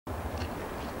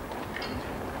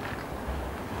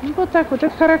Ну, вот так вот,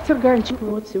 это характер Ганчикова.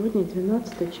 Вот сегодня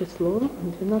 12 число,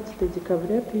 12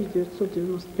 декабря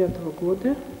 1995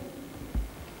 года.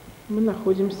 Мы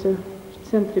находимся в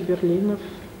центре Берлина,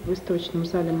 в выставочном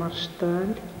зале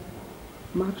Маршталь.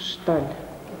 Маршталь.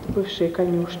 Это бывшие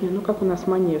конюшни, ну как у нас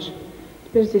манеж.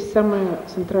 Теперь здесь самое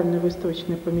центральное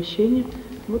выставочное помещение.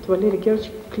 Вот Валерий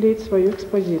Герчик клеит свою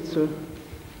экспозицию.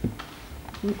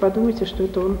 Не подумайте, что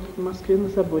это он в Москве на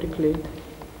заборе клеит.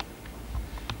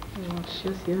 Вот,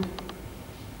 сейчас я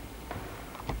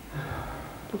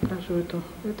покажу эту.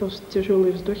 Это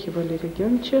тяжелые вздохи Валерия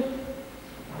Ганчикова.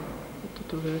 Вот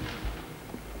тут уже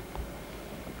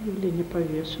явления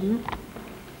повешены.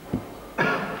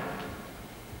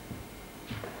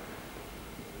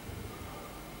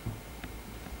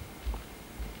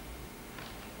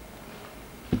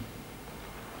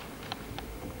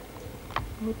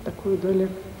 Вот такую дали.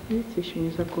 Видите, еще не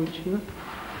закончено.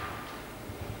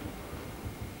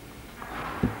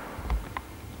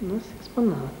 У нас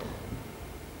экспонат.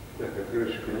 Так, а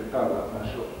крышечку не там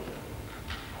нашел.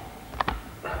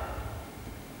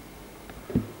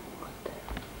 Вот.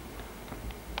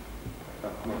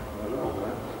 Так, кнопку нажал, да?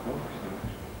 Кнопку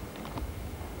снимаешь.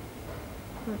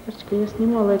 Карточка я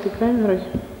снимала этой камерой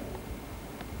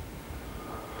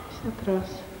 50 раз.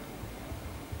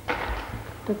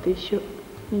 Когда ты еще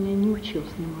меня не учил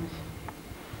снимать.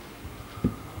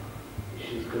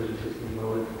 Еще скажи, что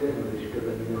снимала эту камеру, еще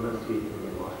когда меня на свете не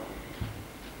было.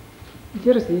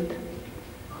 Дерзит.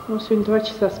 Он сегодня 2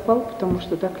 часа спал, потому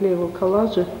что доклеивал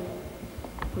коллажи.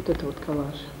 Вот это вот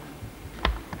коллажи.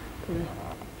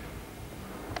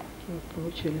 Вот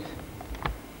получились.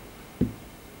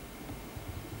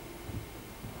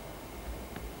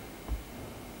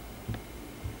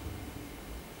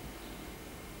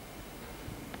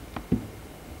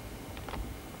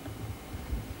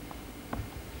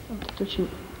 Вот это очень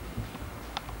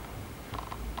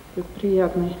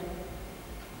приятный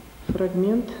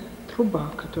фрагмент.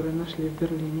 Труба, которую нашли в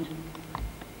Берлине.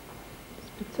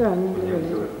 Специально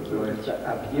делали. Называется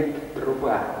объект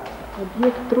труба.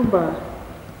 Объект труба.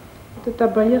 Вот эта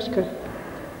обаяшка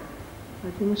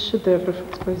один из шедевров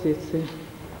экспозиции.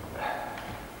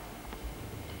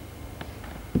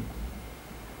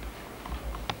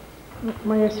 Ну,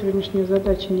 моя сегодняшняя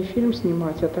задача не фильм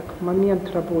снимать, а так момент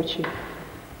рабочий.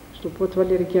 Чтобы вот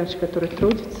Валерий Герч, который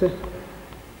трудится,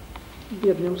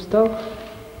 бедный устал.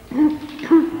 Ну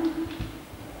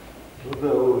да,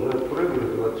 вы уже отпрыгнули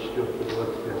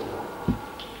 24-25.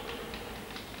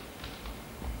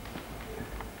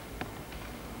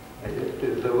 А я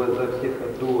теперь за вас за всех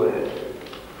отдуваю.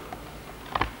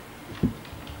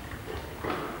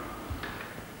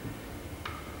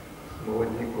 С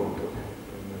молодняком тут,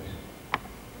 понимаешь,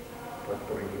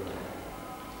 подпрыгиваю.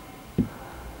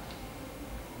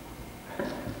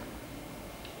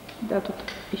 Да, тут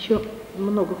еще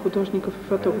много художников и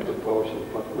фотографов. Тут по очереди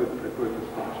подходит, приходит и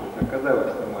спрашивает, а когда вы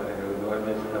снимали? Я говорю, 2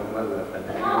 месяца назад, они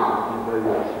не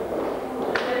доверчивы.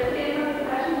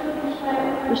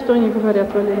 И что они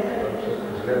говорят, Валерий?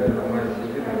 Глядя на мои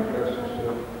седины, мне кажется, что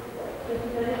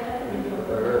эти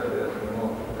фотографии я снимал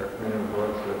как минимум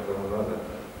 20 лет тому назад.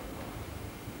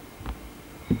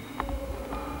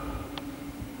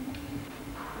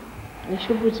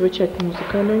 Еще будет звучать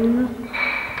музыка Аленина.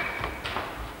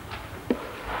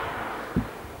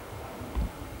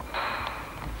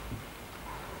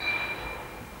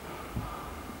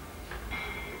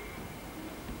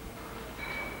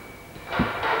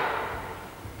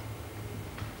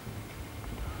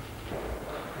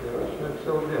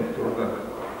 Целый день в трудах.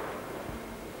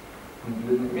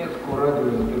 Для немецкого радио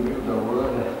интервью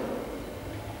давали.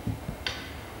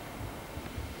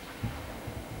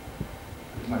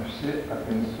 На все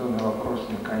организационные вопросы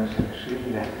наконец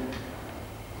решили.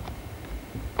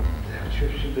 Да, что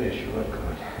сюда еще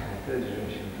воткнуть? Опять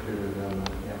женщина привезла, но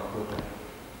неохота.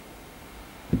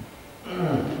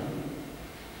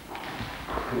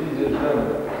 Кризис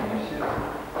жанра, не все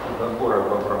заборы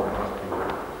обобрал в Москве.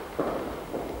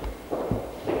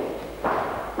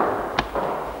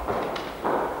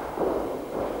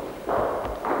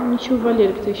 Ничего,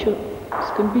 Валерик, ты еще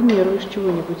скомбинируешь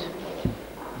чего-нибудь.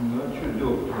 Ну а что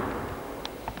делать-то?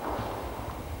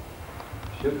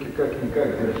 Все-таки как-никак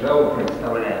державу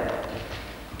представляет.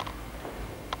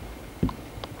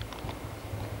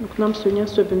 Ну, к нам сегодня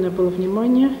особенное было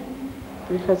внимание.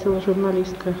 Приходила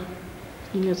журналистка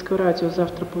с немецкого радио.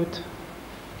 Завтра будет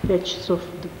 5 часов,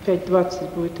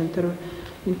 5:20 будет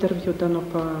интервью дано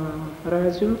по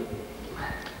радио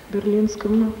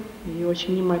берлинскому. И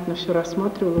очень внимательно все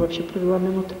рассматривала. Вообще провела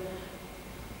минут,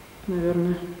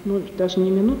 наверное, ну даже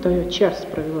не минуту, а час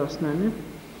провела с нами.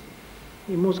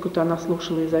 И музыку-то она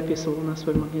слушала и записывала на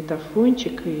свой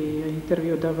магнитофончик, и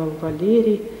интервью давал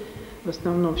Валерий. В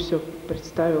основном все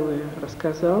представил и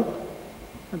рассказал,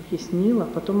 объяснил, а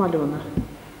потом Алена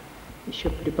еще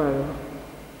прибавила.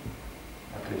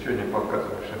 А ты что не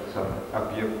показываешь, это самый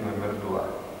объект номер 2?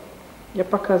 Я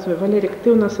показываю. Валерик,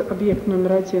 ты у нас объект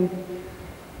номер 1.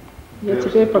 Я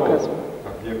тебе и показываю.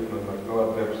 Объект номер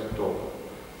 2, дерстол.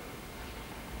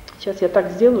 Сейчас я так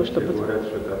сделаю, чтобы... Все говорят,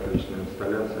 что это отличная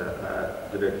инсталляция, а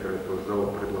директор этого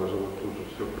зала предложил тут же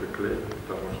все приклеить,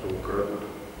 потому что украдут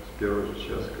с первого же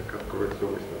часа, как откроется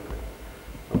выставка.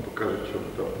 А покажи, что мы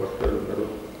там поставили, народ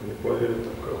не поверит,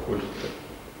 как хочется.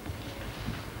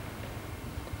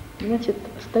 Значит,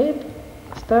 стоит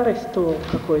старый стол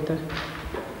какой-то.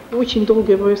 Очень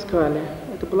долго его искали.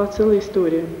 Это была целая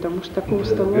история, потому что такого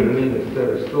стола... В Берлине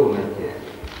старый стол найти.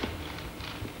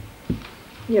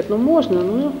 Нет, ну можно,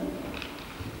 но...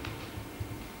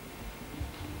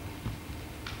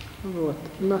 Вот.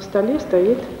 На столе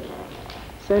стоит,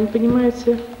 сами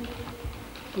понимаете,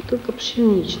 бутылка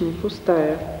пшеничной,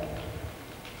 пустая.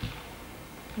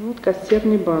 Вот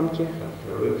консервные банки.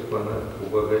 Второй экспонат у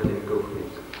богатенького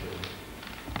фрица,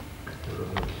 который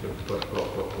он все послал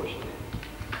по почте.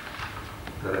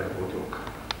 Вторая бутылка.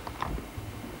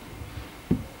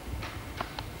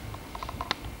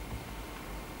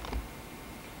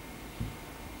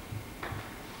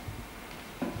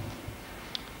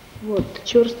 Вот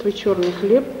черствый черный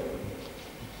хлеб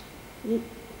и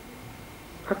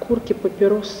окурки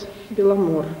папирос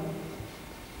Беломор.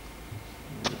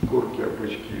 Курки, а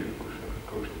бычки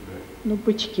кушать, да? Ну,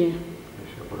 бычки. Еще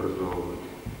образовывают.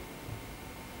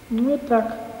 Ну, вот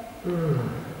так.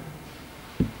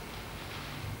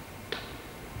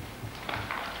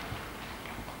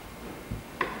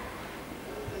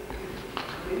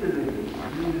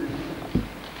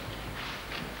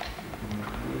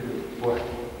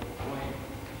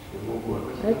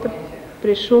 Это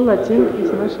пришел один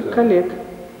из наших коллег.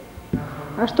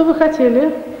 А что вы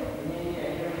хотели?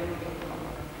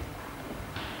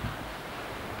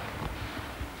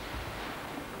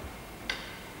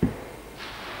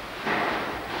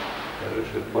 Скажи,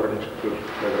 что это парнишка тоже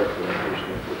фотографию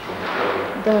отлично получил.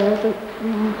 Да, это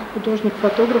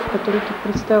художник-фотограф, который тут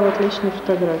представил отличные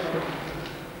фотографии.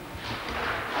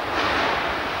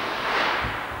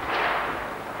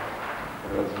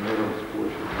 Размером с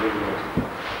площадью Дзержинского.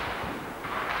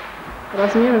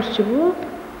 Размером с чего?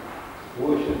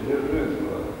 Площадь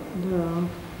Дзержинского. Да.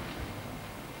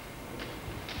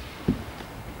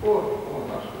 О,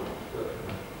 нашел.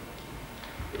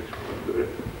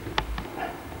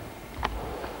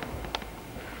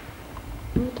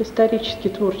 Вот исторический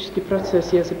творческий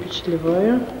процесс я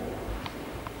запечатлеваю.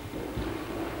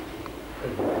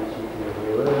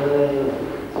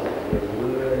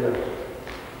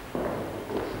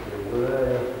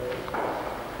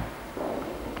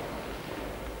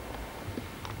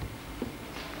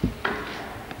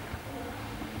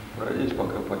 Пройдись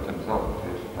пока по тем залам,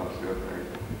 если там все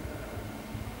открыто.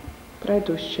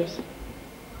 Пройду сейчас.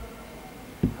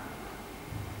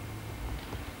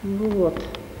 Ну вот.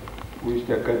 Пусть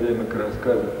академик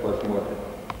расскажет, посмотрим.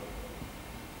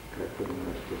 Как ты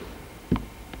думаешь, что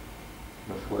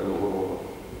на свою голову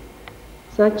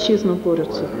За отчизну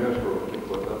борются. возьмешь в руки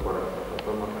фотоаппарат, а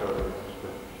потом оказывается, что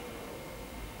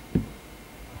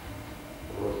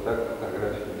вот так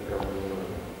фотографии никому не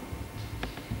нужны.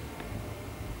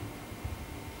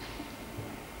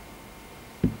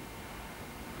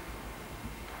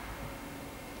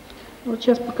 Вот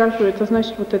сейчас покажу. Это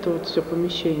значит вот это вот все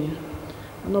помещение.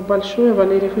 Оно большое.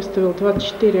 Валерий выставил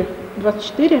 24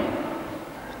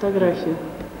 фотографии.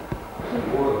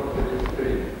 Вот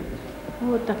 33.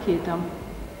 Вот такие там.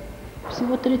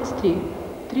 Всего 33.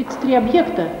 33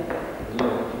 объекта.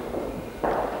 Нет.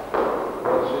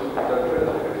 26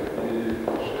 фотографий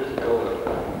и 6 коллажей.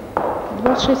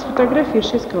 26 фотографий и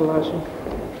 6 коллажей.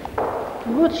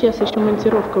 Вот сейчас еще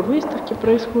монтировка выставки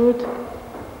происходит.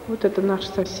 Вот это наш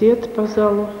сосед по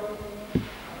залу.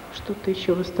 Что-то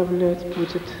еще выставлять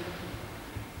будет.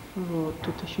 Вот,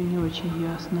 тут еще не очень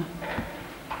ясно.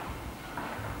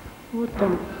 Вот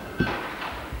там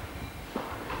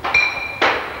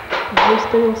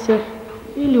выставился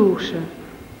Илюша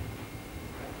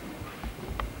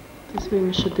со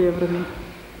своими шедеврами.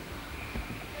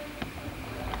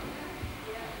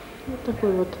 Вот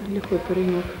такой вот лихой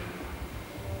паренек.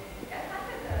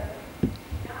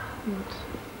 Вот.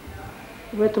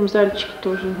 В этом зальчике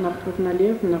тоже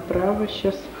налево, направо.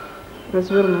 Сейчас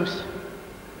развернусь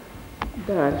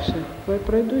дальше.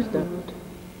 Пройдусь, да, вот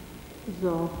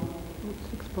зал. Вот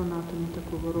с экспонатами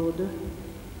такого рода.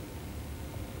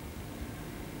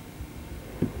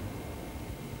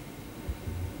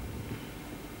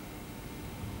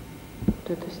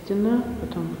 эта стена,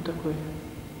 потом вот такой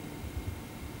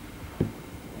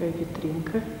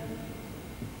витринка.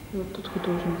 И вот тут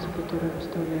художница, которая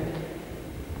выставляет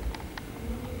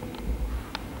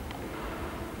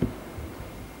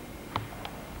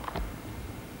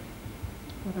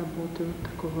работы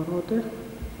вот такого рода.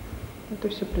 Это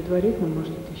все предварительно,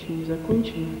 может, это еще не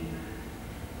закончено.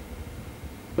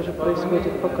 Уже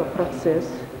происходит пока процесс.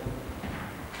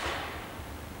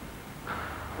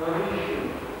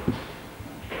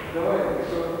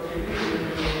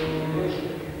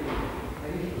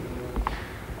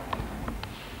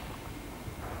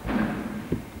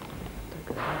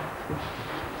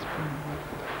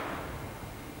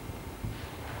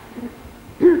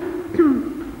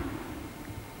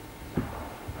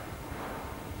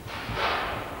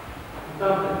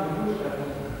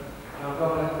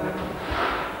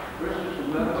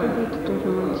 Это тоже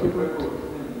монтируют.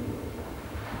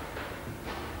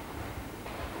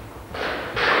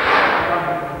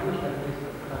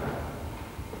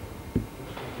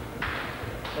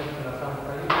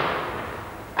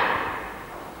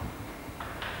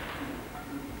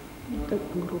 Это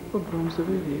группа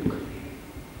 «Бронзовый век».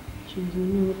 Очень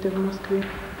знаменитая в Москве.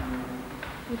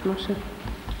 Вот наша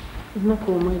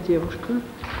знакомая девушка.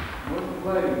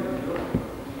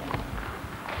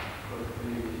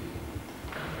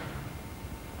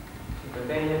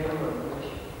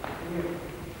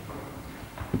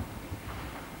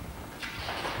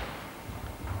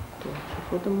 Тоже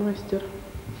фотомастер.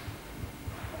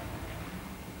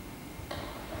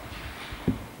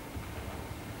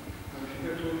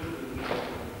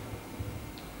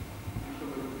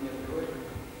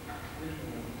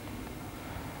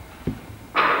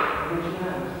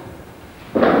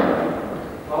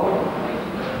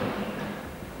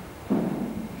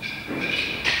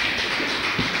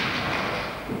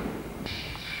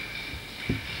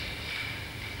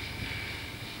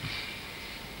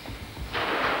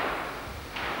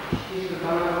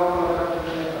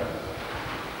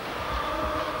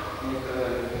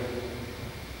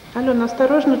 Алена,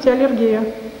 осторожно, у тебя аллергия.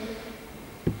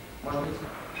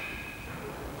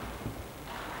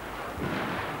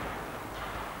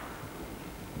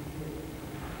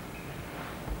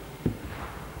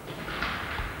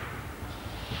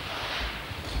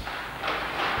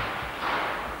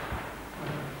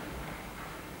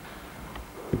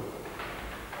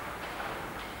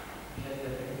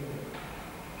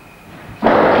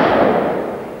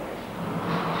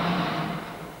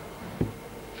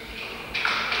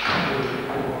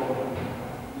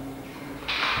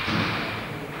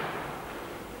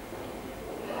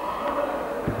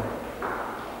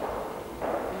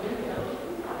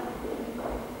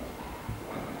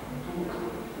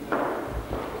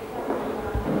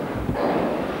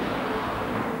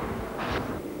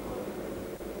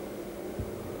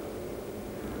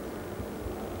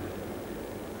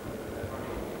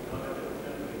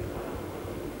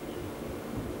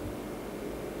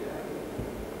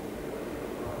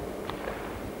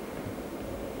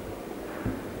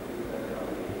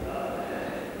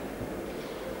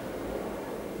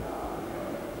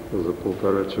 За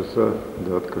 1,5 часа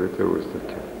до открытия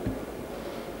выставки.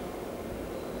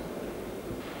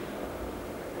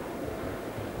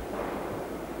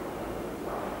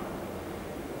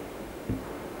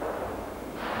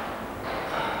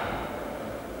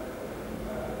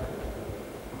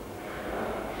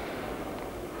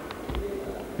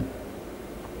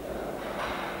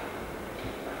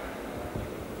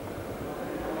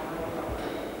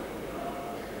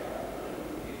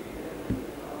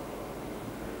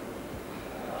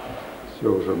 Все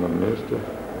уже на месте.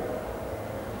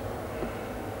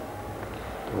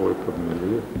 Полы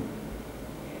подмели.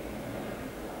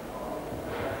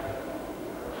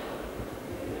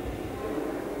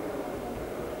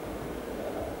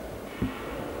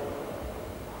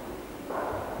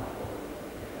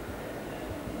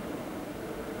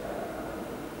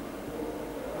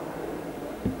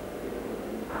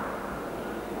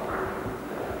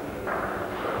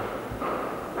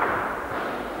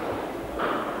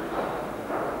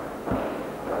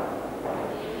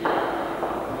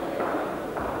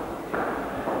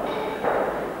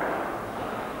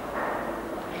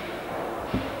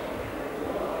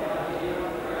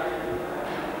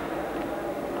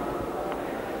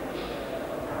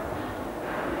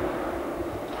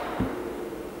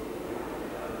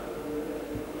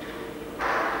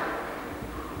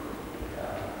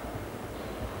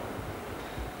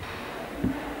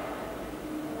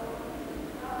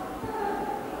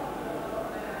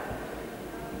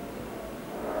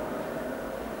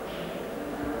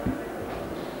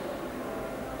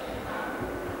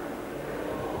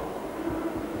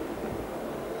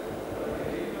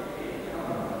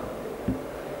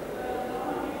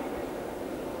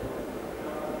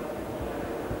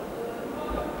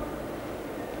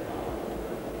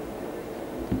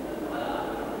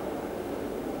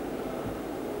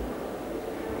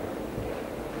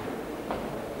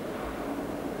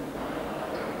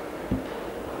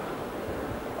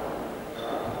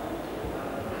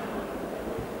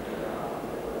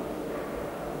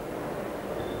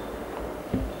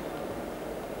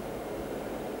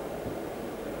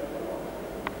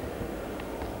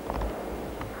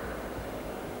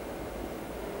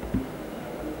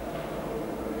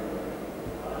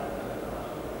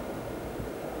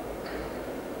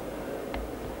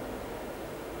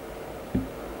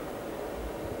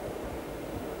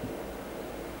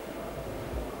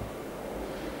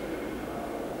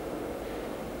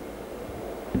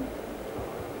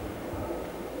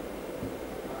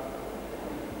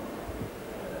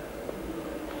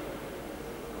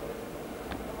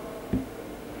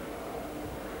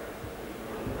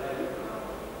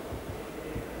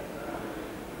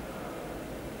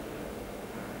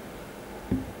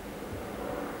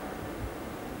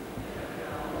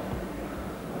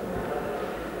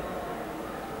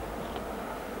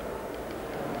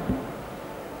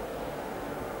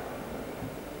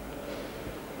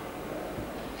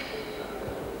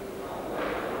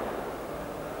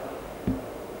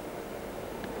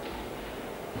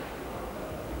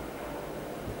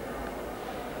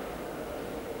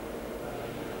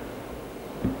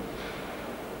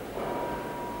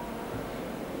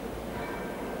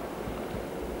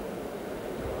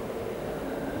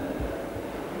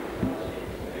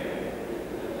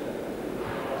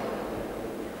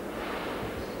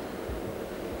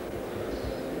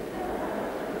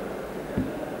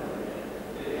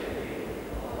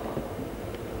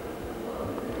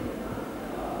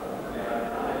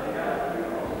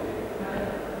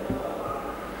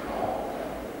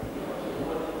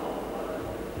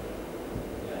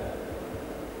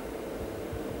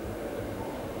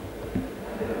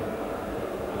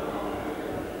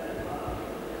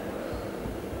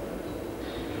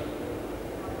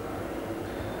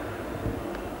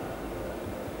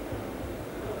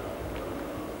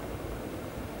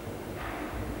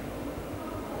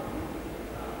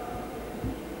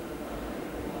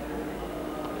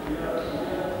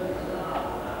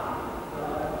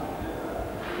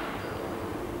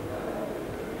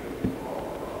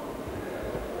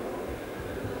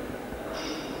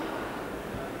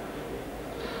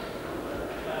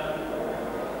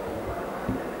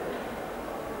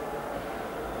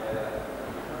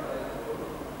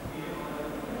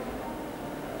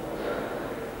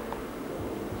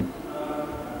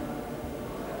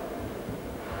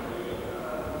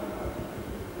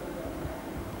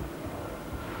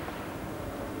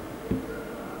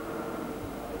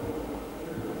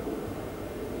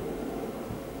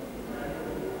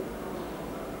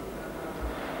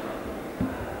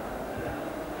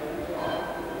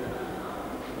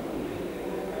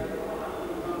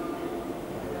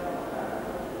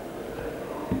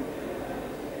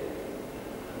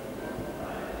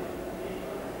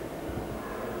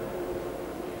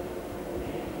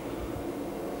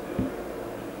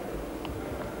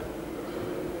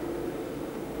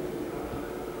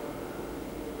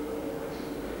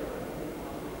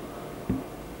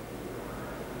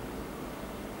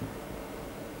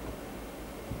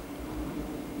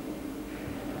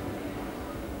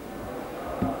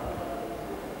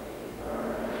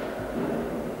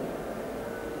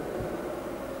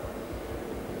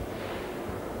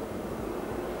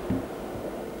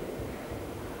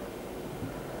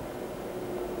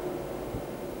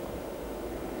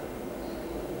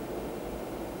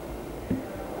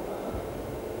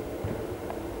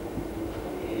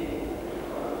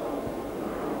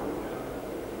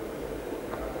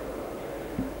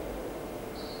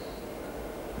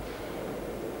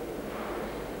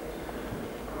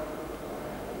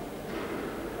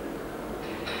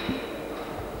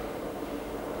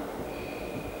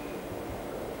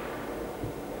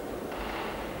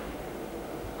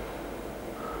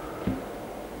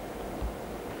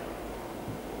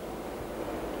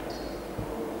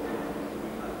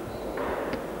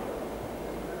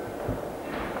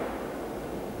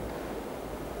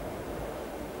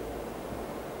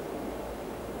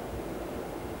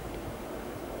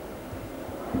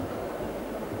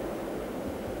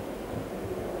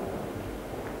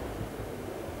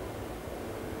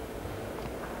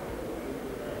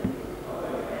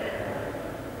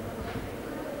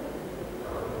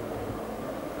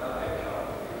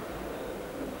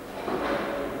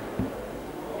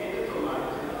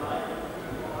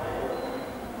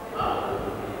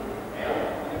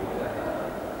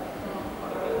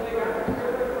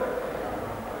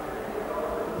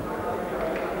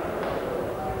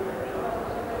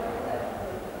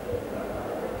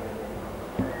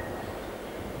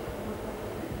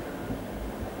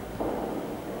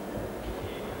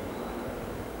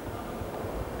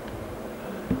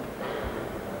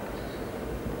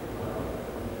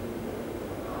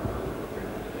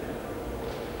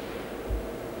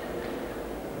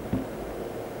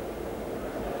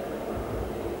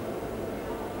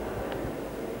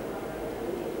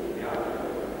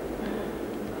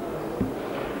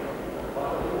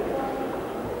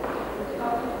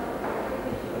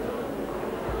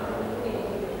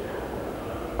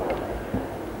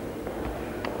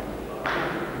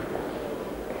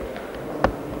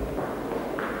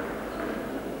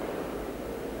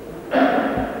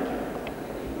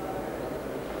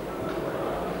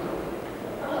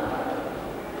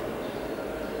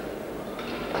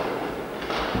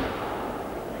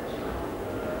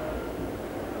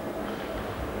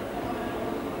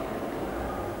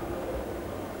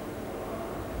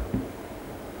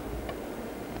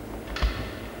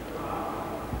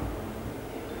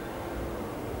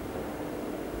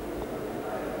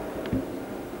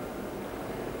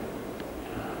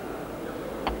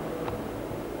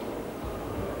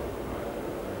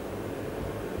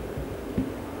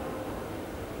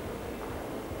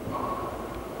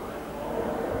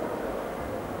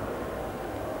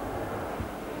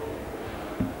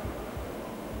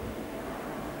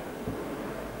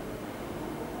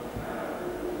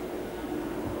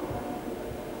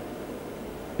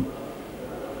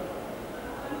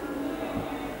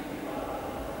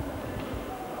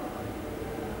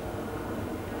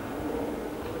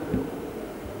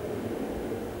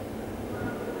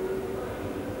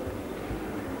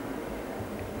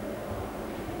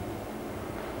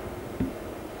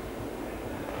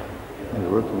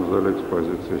 В этом зале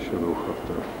экспозиция еще двух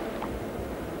авторов.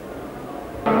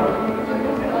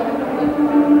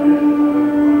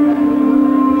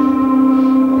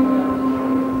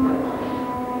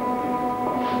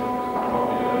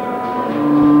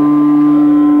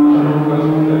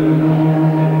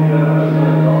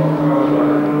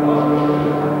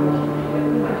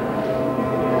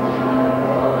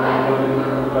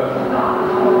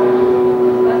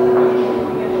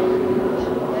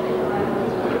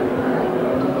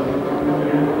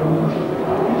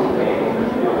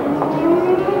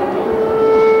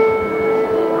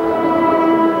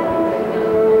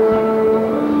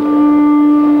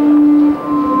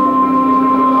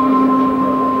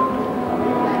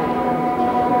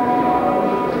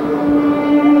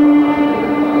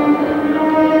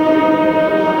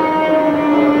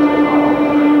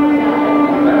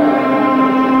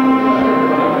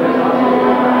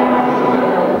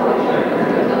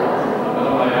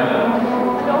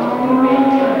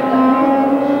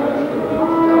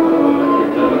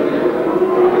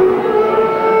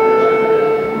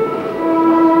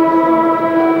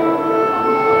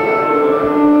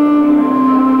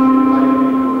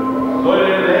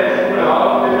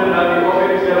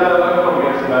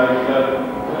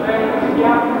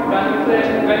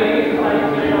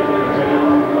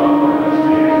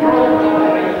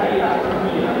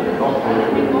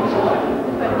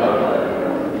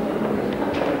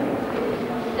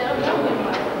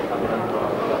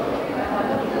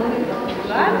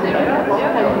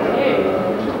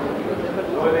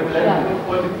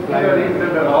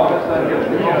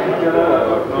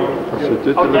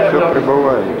 Посетители все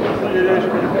прибывают.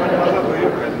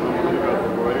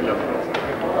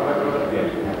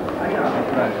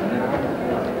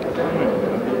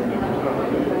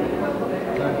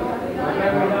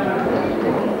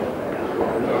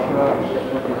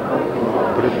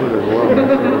 Прибыли главные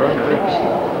фигуранты.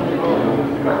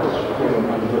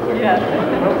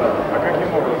 А как не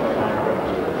могут?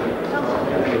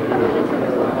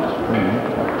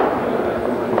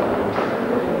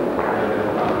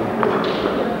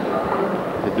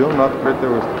 Идем на открытие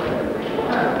выставки.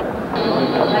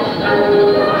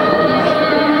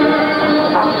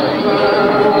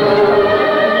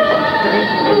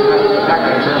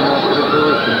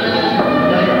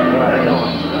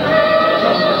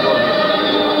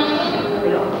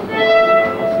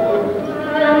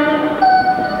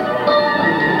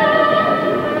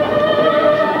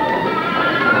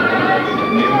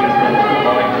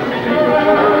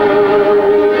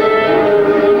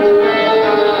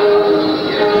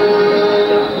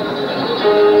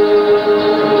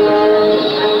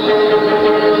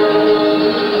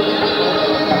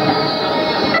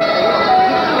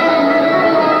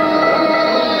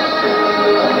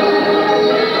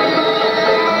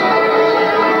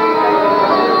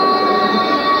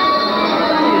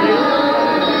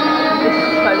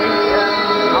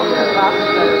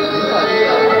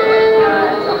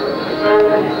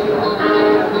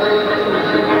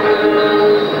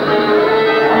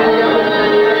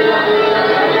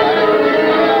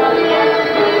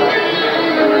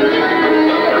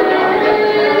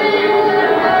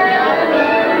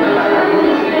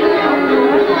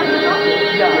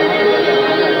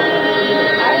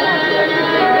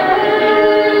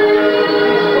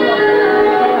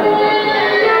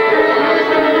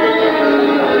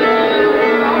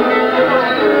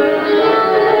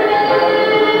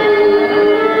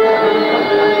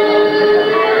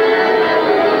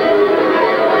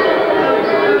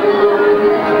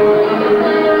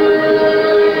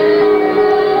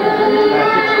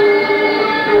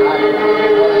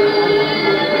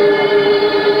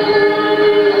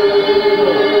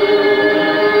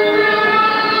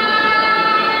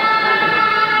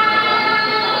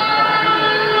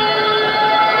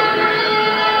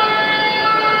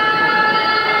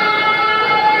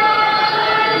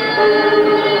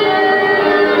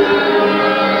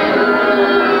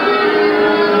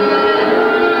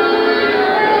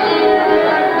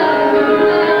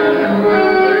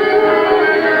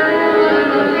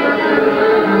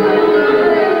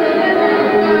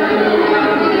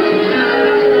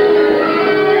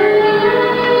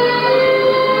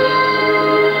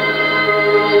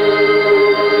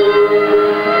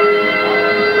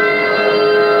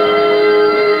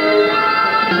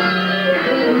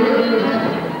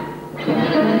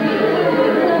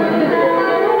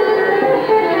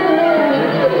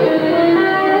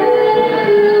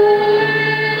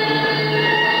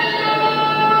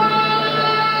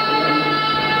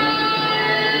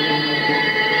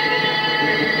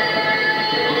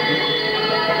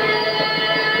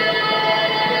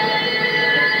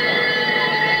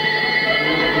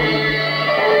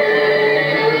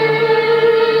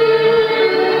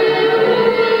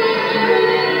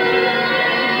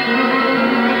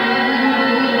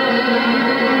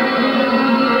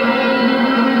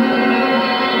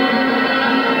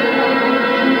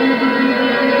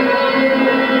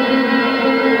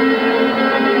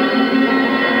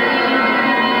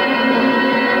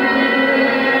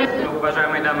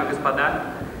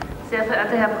 Sehr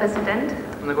verehrter Herr Präsident,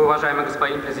 Многоуважаемый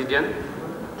господин президент,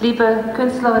 liebe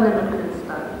Künstlerinnen und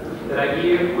Künstler,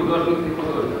 дорогие художницы и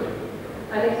художники,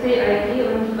 Alexei Aigi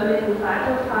und Berlin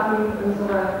Akademie haben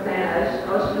unsere kleine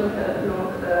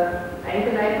Ausstellungseröffnung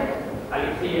eingeleitet.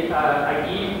 Алексей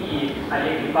Аги и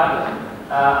Олег Ипатов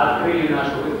открыли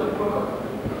нашу выставку.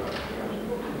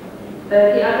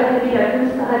 Die Akademie der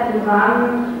Künste hat im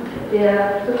Rahmen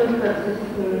der 45.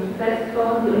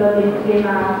 Festwochen, die unter dem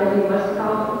Thema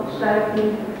Berlin-Moskau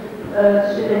gestalten,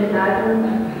 Stipendiaten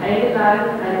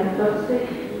eingeladen, 41.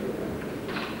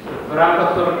 В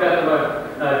рамках 45-го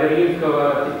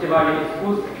Берлинского фестиваля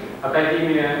искусств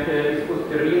Академия искусств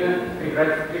Берлина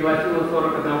пригласила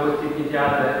 41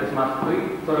 стипендиата из Москвы,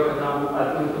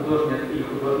 41 художниц и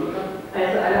художника.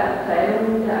 Also alle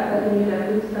Abteilungen der Akademie der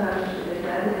Künste haben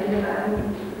Stipendiaten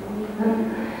eingeladen.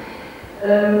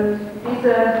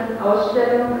 Diese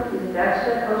Ausstellung, diese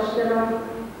Werkstattausstellung,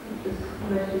 das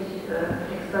möchte ich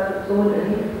extra betonen,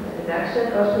 eine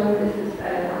Werkstattausstellung ist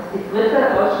die dritte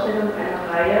Ausstellung einer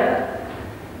Reihe,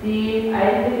 die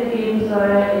Einblicke geben soll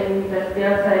in das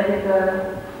derzeitige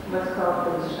Moskauer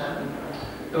Kunstschaffen.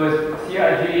 То есть все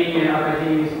отделения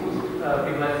Академии искусств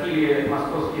пригласили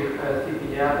московских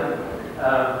стипендиатов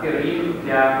в Берлин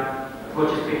для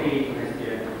творческой деятельности.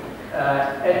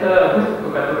 Эта выставка,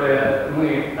 которую мы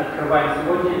открываем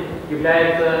сегодня,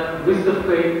 является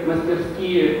выставкой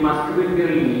мастерские Москвы в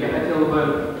Берлине. Я хотела бы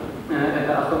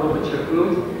это особо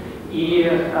подчеркнуть. И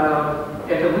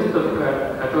эта выставка,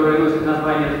 которая носит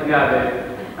название «Взгляды»,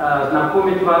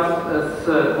 знакомит вас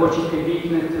с творческой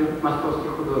деятельностью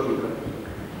московских художников.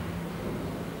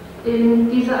 In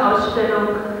diese Ausstellung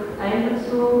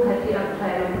einbezogen hat die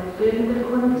Abteilung Bildende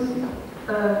Kunst,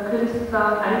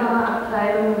 Künstler anderer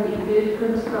Abteilungen, die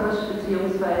bildkünstlerisch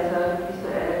bzw.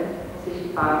 visuell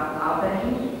sichtbar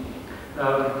arbeiten.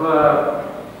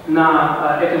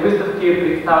 На этой выставке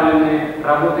представлены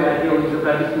работы отдела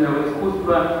изобразительного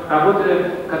искусства, работы,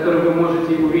 которые вы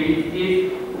можете увидеть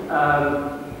здесь,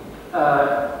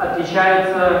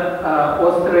 отличаются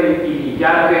острой и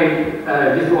яркой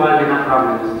визуальной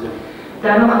направленностью.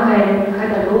 Da noch kein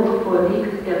Katalog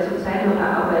vorliegt, der zurzeit noch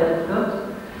erarbeitet wird,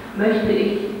 möchte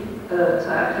ich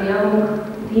zur Erklärung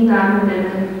die Namen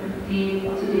nennen, die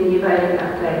zu den jeweiligen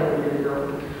Abteilungen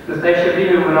gehören. В настоящее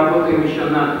время мы работаем еще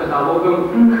над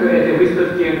каталогом к этой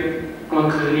выставке. Он,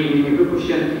 к сожалению, не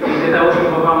выпущен. И для того,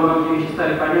 чтобы вам многие вещи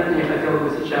стали понятны, я хотел бы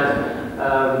сейчас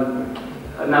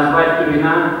назвать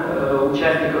имена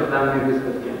участников данной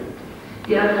выставки.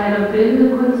 Die Abteilung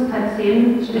Bildende Kunst hat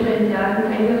 10 Stipendiaten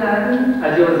eingeladen.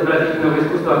 Отдел изобразительного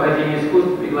искусства Академии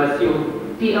искусств пригласил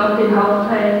die auch den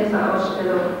Hauptteil dieser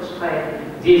Ausstellung bestreiten.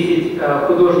 10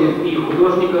 художниц и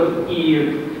художников,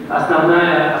 и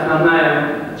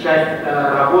основная часть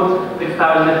работ,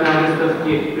 представленных на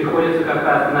выставке, приходится как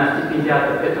раз на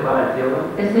стипендиатов этого отдела.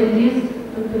 Es sind dies,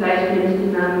 und vielleicht nehme ich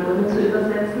die Namen ohne zu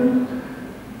übersetzen.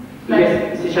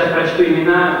 Я сейчас прочту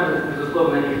имена,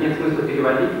 безусловно, их нет смысла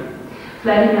переводить.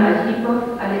 Владимир Архипов,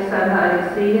 Alexander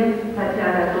Alexejew,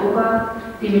 Tatjana Doba,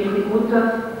 Dimitri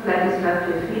Gutov, Vladislav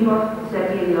Yefimov,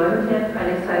 Sergei Leontiev,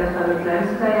 Alexandra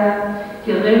Midlanskaya,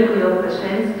 Kirill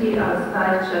Kuryopashensky,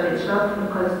 Arstal Tschavitschov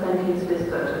und Konstantin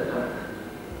Svistotov.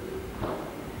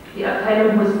 Die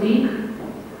Abteilung Musik.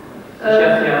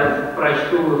 Сейчас я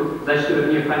зачту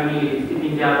вернее фамилии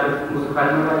стипендиатов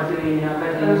музыкального отделения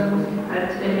Академии искусств.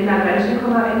 Hat Elena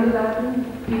Gantchikova eingeladen,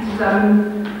 die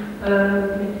zusammen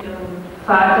mit ihrem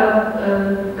Vater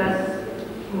das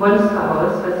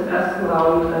Monsterhaus, was im ersten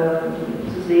Raum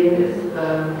zu sehen ist,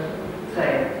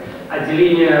 zeigt.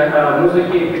 Отделение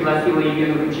музыки пригласило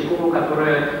Елену Ганчикову,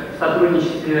 которая в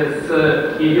сотрудничестве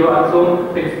с ее отцом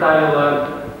представила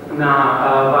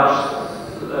на ваш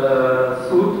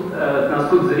суд, на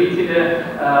суд зрителя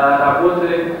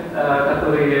работы,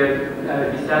 которые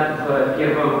висят в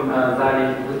первом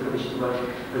зале выставочного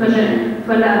помещения.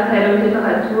 Von der Abteilung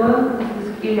Literatur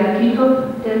ist Ilya Kitov,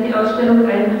 der in die Ausstellung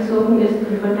einbezogen ist,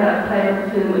 und von der Abteilung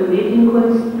Film- und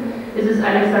Medienkunst ist es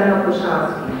Alexander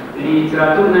Boscharsky.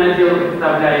 Литературный отдел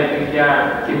представляет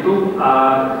Илья Китов,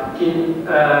 а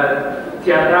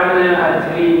театральное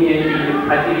отделение и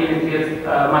отделение средств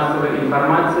массовой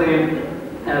информации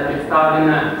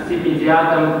представлено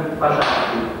стипендиатом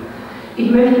Божарским. Ich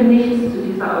möchte nichts zu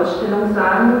dieser Ausstellung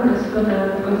sagen, das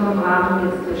würde unseren Rahmen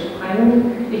jetzt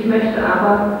sprengen. Ich möchte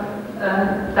aber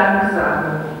Dank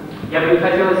sagen. Я бы не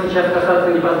хотела сейчас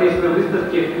касаться непосредственно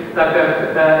выставки, так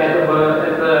как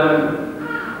это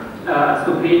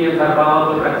отступление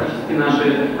взорвало бы практически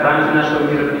рамки нашего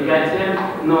мероприятия,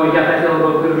 но я хотела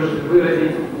бы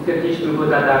выразить сердечную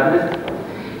благодарность.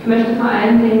 Ich möchte vor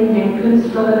allen Dingen den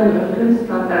Künstlerinnen und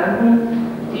Künstlern danken,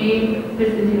 die bis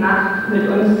in die Nacht mit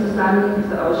uns zusammen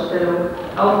diese Ausstellung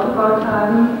aufgebaut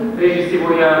haben. Прежде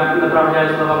всего я направляю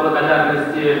слова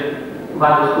благодарности в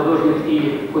адрес художниц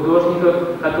и художников,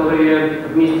 которые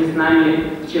вместе с нами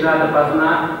вчера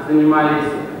допоздна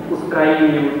занимались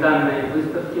устроением данной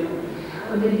выставки.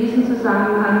 Und in diesem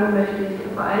Zusammenhang möchte ich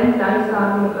vor allem Dank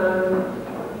sagen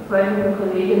folgenden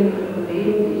Kolleginnen und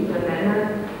Kollegen, die ich hier nenne,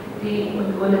 die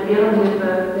ohne deren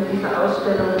Hilfe mit dieser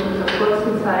Ausstellung in dieser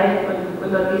kurzen Zeit und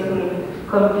unter diesen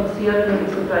komplizierten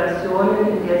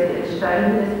Situationen, in der sie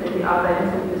entstanden ist, denn die Arbeiten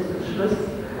sind bis zum Schluss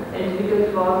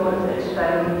entwickelt worden und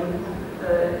entstanden,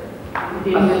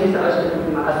 indem wir diese Ausstellung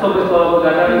gemacht haben. Особые слова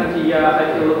благодарности я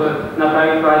хотела бы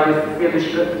направить в адрес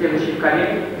следующих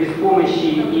коллег, без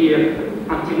помощи и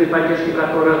активной поддержки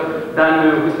которых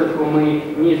данную выставку мы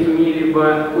не сумели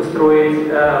бы устроить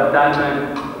в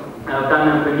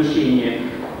данном помещении.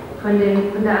 Von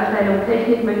der Abteilung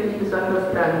Technik möchte ich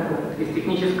besonders danken. Из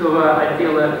технического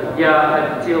отдела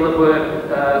я хотела бы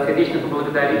сердечно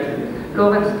поблагодарить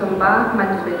Lorenz Dumba,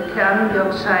 Manfred Kern,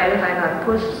 Jörg Scheil, Reinhard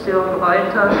Pusch, Sören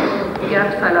Reuter,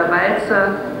 Gerd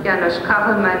Faller-Walzer, Janusz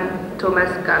Kachelmann, Thomas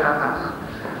Gallerach.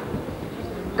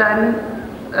 Dann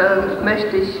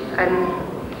möchte ich ein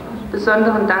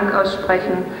besonderen Dank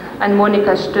aussprechen an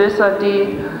Monika Stößer,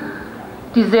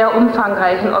 die sehr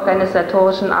umfangreichen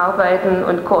organisatorischen Arbeiten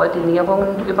und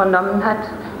Koordinierungen übernommen hat.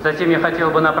 Затем я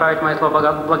хотел бы направить мои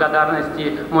слова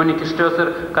благодарности Монике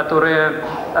Штёсер, которая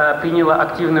приняла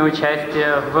активное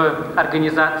участие в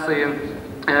организации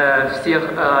всех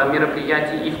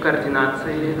мероприятий и в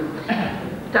координации.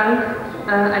 Dank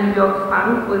an Jörg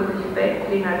Frank, Ulrich Beck,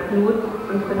 Lena Knut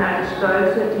und Renate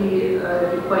Stolze, die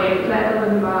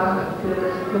Projektleiterin war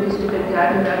für die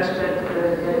Stipendiatenwerkstatt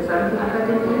der gesamten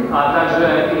Akademie. А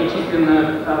также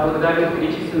благодарю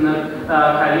перечисленных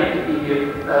коллег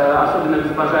и особенно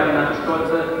госпожа Рената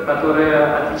Штольце,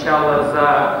 которая отвечала за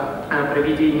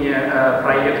проведение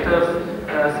проектов,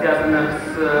 связанных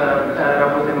с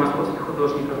работой московских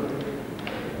художников.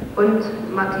 Und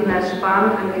Martina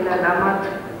Spahn, Angela Lammert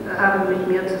haben mit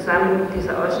mir zusammen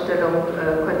diese Ausstellung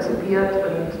konzipiert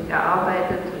und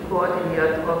erarbeitet,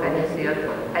 koordiniert, organisiert,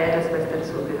 all das, was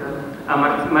dazugehört.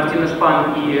 Мартина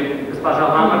Шпан и госпожа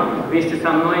Ламмер вместе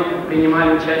со мной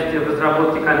принимали участие в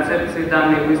разработке концепции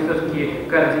данной выставки,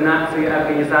 координации,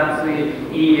 организации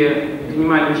и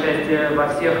принимали участие во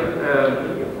всех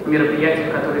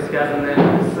мероприятиях, которые связаны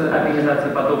с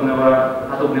организацией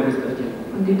подобной выставки.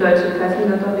 Die Deutsche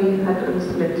Klassenlotterie hat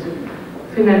uns mit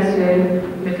finanziellen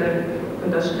Mitteln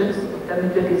unterstützt,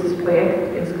 damit wir dieses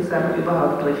Projekt insgesamt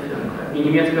überhaupt durchführen können. И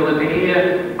немецкая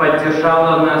лотерея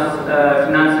поддержала нас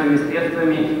финансовыми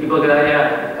средствами, и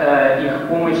благодаря их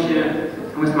помощи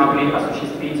мы смогли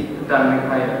осуществить данный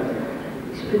проект.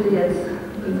 Ich bitte jetzt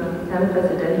unseren Herrn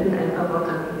Präsidenten ein paar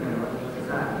Worte zu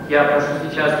sagen. Я прошу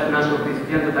сейчас нашего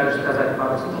президента также сказать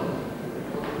пару слов.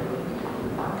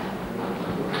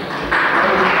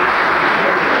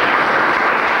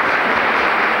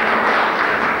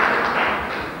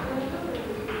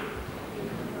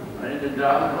 Meine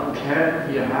Damen und Herren,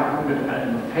 wir haben mit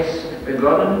einem Fest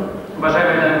begonnen.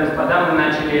 Уважаемые дамы и господа, мы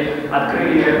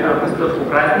открыли выставку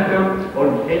праздников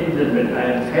und enden mit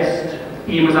einem Fest.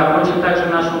 И мы закончим также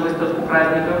нашу выставку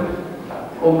праздников.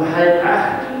 Um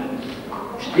 7:30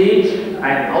 steht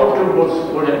ein Autobus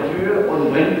vor der Tür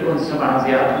und bringt uns zum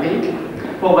Asiatenweg.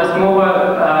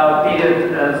 Пол-восьмого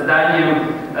перед зданием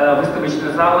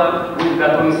выставочного зала будет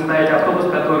готов стоять автобус,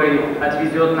 который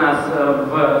отвезет нас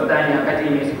в здание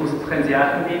Академии искусств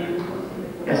Hanseatenweg.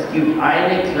 Es gibt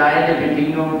eine kleine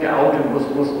Bedingung, der Autobus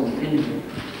muss uns finden.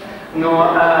 Но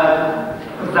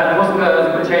загвоздка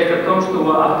заключается в том,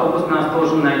 что автобус нас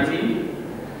должен найти.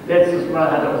 Letztes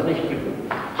Mal hat er uns nicht gefunden.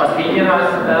 Последний раз,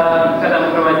 когда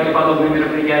мы проводили подобные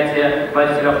мероприятия,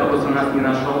 водитель автобуса нас не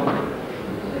нашел.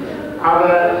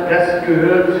 Aber das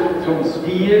gehört zum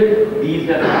Stil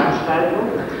dieser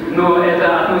Veranstaltung. Но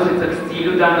это относится к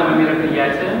стилю данного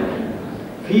мероприятия.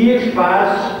 Viel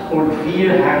Spaß und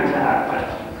viel harte Arbeit.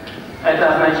 Это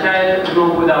означает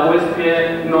много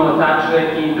удовольствия, но также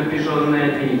и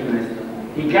напряженная деятельность.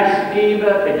 Die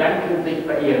Gastgeber bedanken sich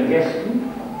bei ihren Gästen.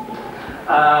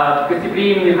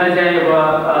 Гостеприимные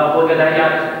хозяева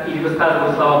благодарят или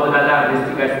высказывают слова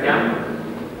благодарности гостям.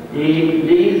 Den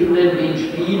Lesenden, den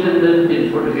Spielenden, den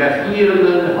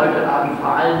Fotografierenden, heute Abend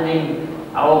vor allen Dingen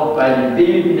auch bei den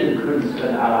bildenden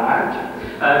Künstlern aller Art.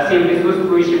 Всем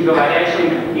присутствующим, говорящим,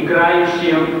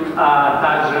 играющим,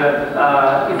 также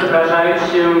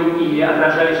изображающим и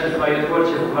отражающим свое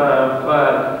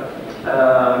творчество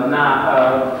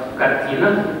на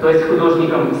картинах, то есть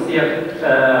художникам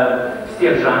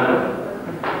всех жанров.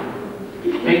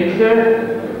 Ich denke,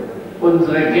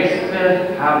 unsere Gäste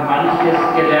haben manches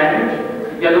gelernt.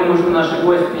 Я думаю, что наши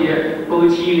гости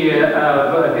получили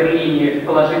в Берлине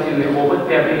положительный опыт,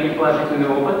 приобрели положительный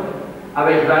опыт. Aber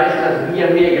ich weiß, dass wir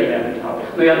mehr gelernt haben.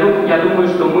 Но я думаю,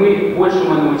 что мы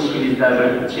большему научились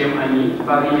даже, чем они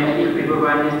во время их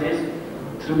пребывания здесь.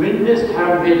 Zumindest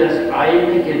haben wir das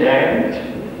eine gelernt,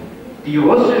 die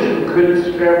russischen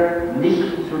Künstler,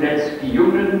 nicht zuletzt die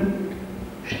Jungen,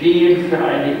 stehen für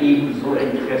eine ebenso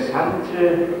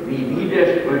interessante wie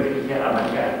widersprüchliche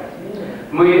Avantgarde.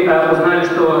 Мы узнали,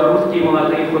 что русские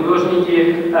молодые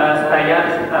художники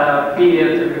стоят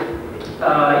перед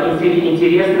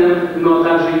интересным, но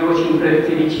также и очень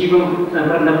противоречивым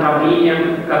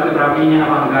направлением, как направление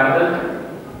авангарда.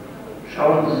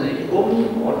 Schauen Sie sich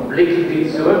und blicken Sie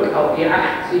zurück auf die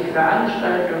 80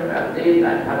 Veranstaltungen, an denen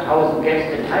ein paar tausend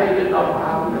Gäste teilgenommen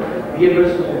haben. Wir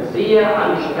müssen uns sehr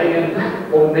anstrengen,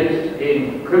 mit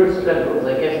den Künstlern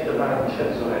unserer Gäste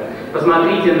Schritt zu halten.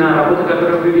 Посмотрите на работы,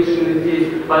 которые вывешены здесь,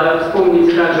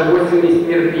 вспомните также 80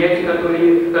 мероприятий,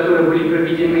 которые были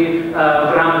проведены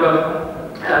в рамках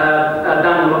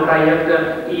данного проекта,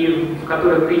 и в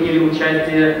которых приняли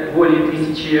участие более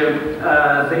 1000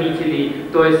 зрителей.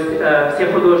 То есть все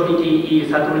художники и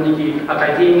сотрудники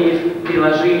Академии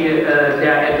приложили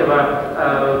для этого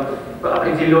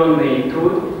определенный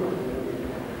труд.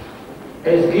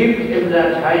 Es gibt im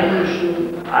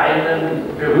Lateinischen einen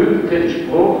berühmten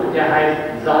Spruch, der heißt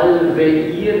Salve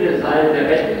ire, Salve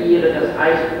retire, das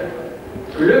heißt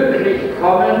glücklich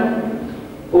kommen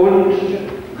und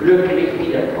glücklich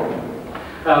wiederkommen.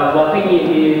 В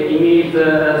латыни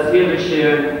имеется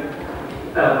следующая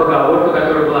поговорка,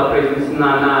 которая была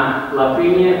произнесена на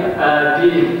латыни.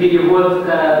 Перевод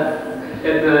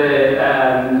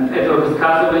этого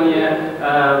высказывания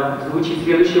звучит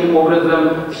следующим образом: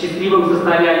 в счастливом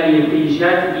состоянии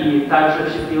приезжать и также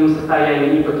в счастливом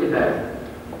состоянии не покидать.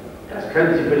 Das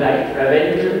können Sie vielleicht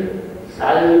verwenden,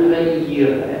 Salve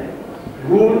ire,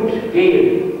 gut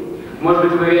gehen. Может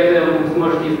быть, вы это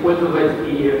сможете использовать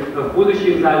и в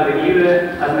будущем. Salve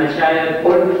ire означает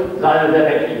und Salve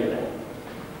retire.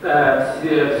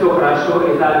 Все хорошо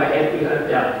и Salve retire.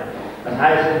 Ja. Das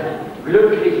heißt,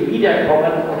 glücklich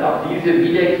wiederkommen und auf diese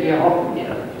Wiederkehr hoffen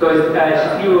wir. То есть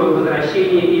счастливое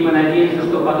возвращение, и мы надеемся,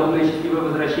 что подобное счастливое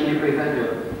возвращение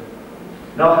произойдет.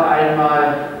 Noch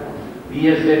einmal,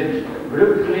 wir sind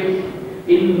glücklich,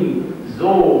 in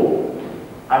so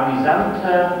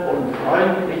amüsanter und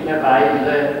freundlicher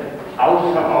Weise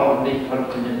außerordentlich von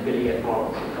Ihnen gelehrt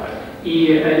worden zu sein.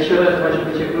 И еще раз хочу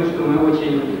подчеркнуть, что мы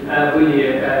очень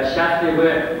были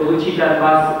счастливы получить от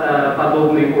вас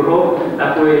подобный урок,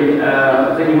 такой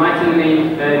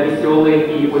занимательный, веселый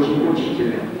и очень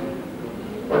учительный.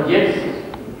 Und jetzt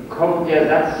kommt der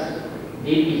Satz,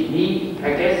 den ich nie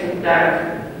vergessen darf.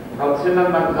 Frau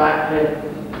Zimmermann sagte,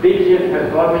 bitte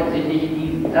versäumen Sie nicht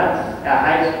diesen Satz, er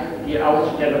heißt, die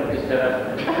Ausstellung ist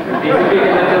eröffnet. И теперь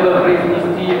я хотела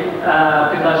произнести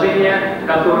предложение,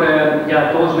 которое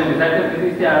я должен обязательно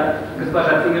произнести, а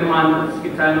госпожа Циммерман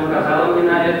специально указала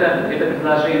мне на это. Это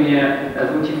предложение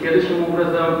звучит следующим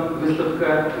образом: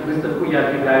 выставку я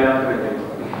объявляю открытой.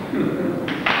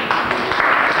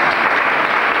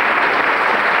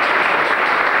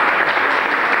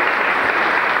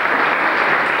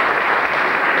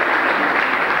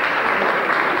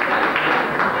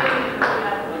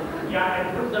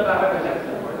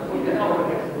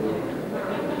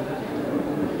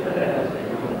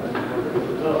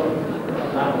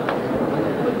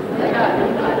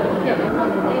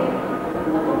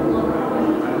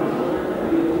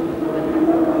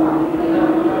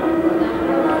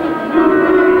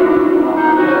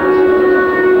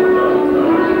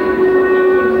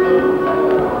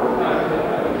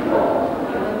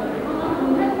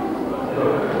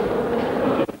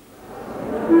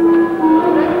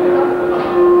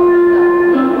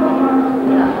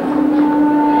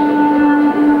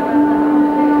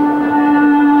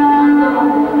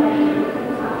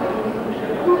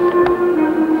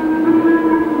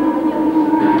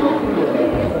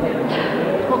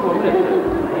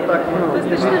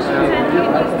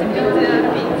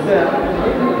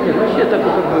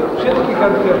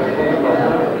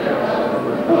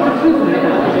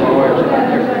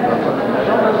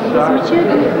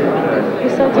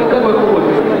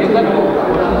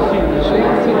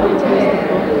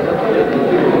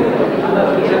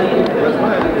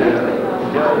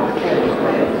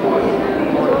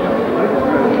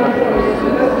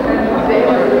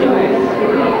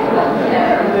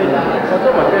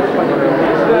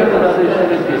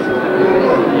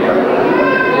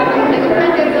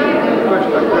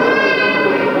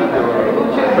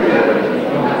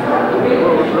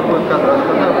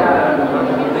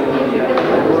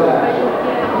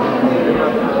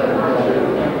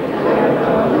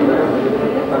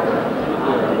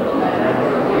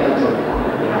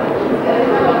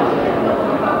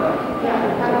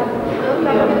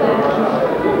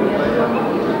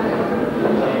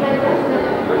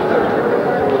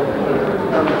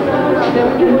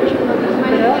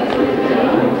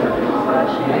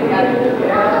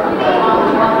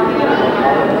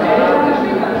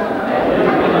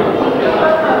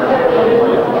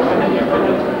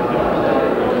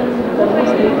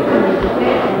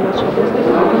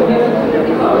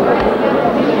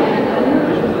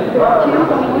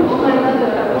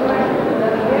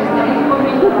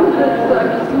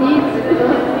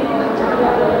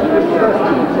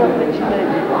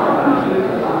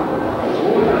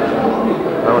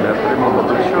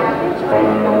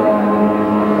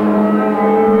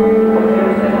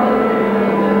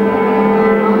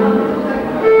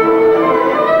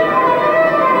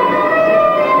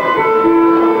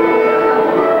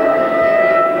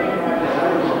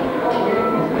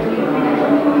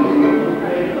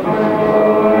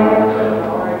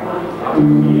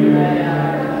 Yeah.